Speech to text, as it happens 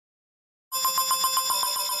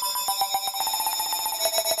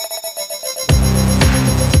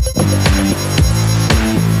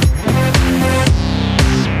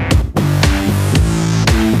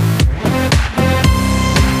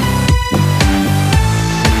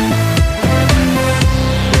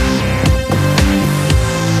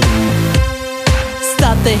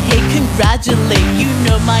the hate, congratulate. You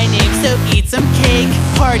know my name, so eat some cake.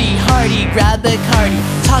 Party hardy, grab Baccardi.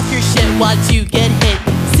 Talk your shit, watch you get hit.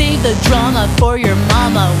 Save the drama for your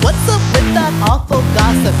mama. What's up with that awful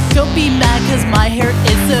gossip? Don't be mad cause my hair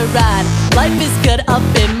is so rad. Life is good up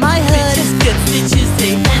in my hood. Bitches get stitches,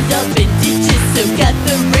 they end up in ditches, so get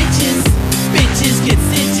the riches. Bitches get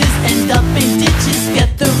stitches, end up in ditches,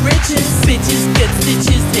 get the riches. Bitches get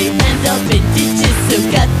stitches, they end up in ditches, so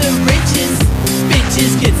get the riches.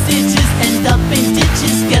 Bitches get stitches, end up in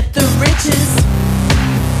ditches, get the riches.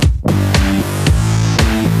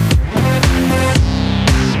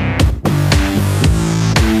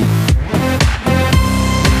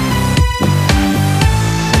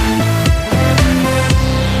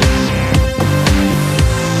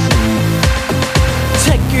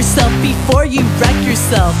 Before you wreck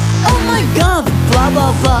yourself. Oh my god, blah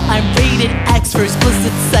blah blah. I'm rated X for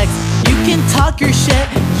explicit sex. You can talk your shit,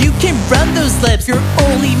 you can run those lips. You're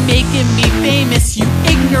only making me famous, you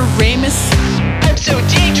ignoramus. I'm so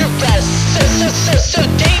dangerous, so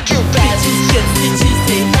dangerous. Bitches get stitches,